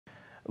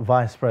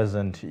Vice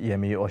President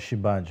Yemi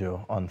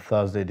Osinbajo on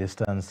Thursday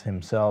distanced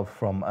himself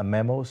from a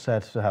memo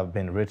said to have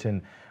been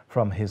written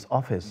from his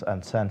office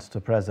and sent to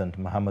President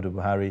Muhammadu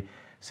Buhari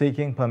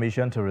seeking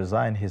permission to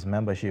resign his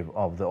membership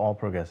of the All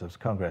Progressives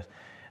Congress.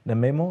 The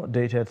memo,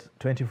 dated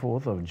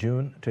 24th of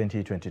June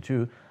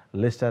 2022,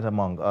 listed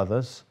among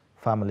others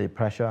family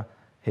pressure,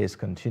 his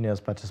continuous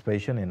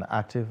participation in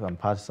active and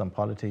partisan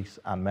politics,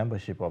 and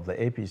membership of the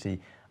APC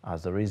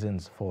as the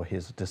reasons for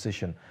his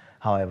decision.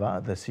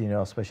 However, the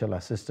Senior Special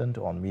Assistant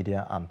on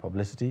Media and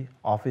Publicity,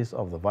 Office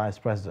of the Vice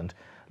President,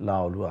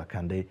 Laolu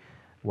Akande,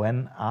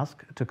 when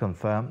asked to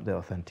confirm the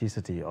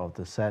authenticity of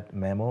the said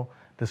memo,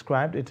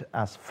 described it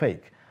as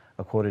fake.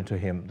 According to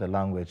him, the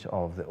language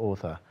of the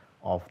author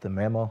of the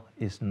memo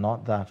is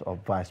not that of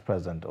Vice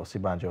President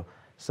Osinbajo,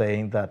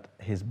 saying that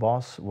his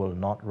boss will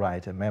not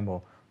write a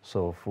memo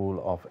so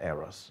full of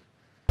errors.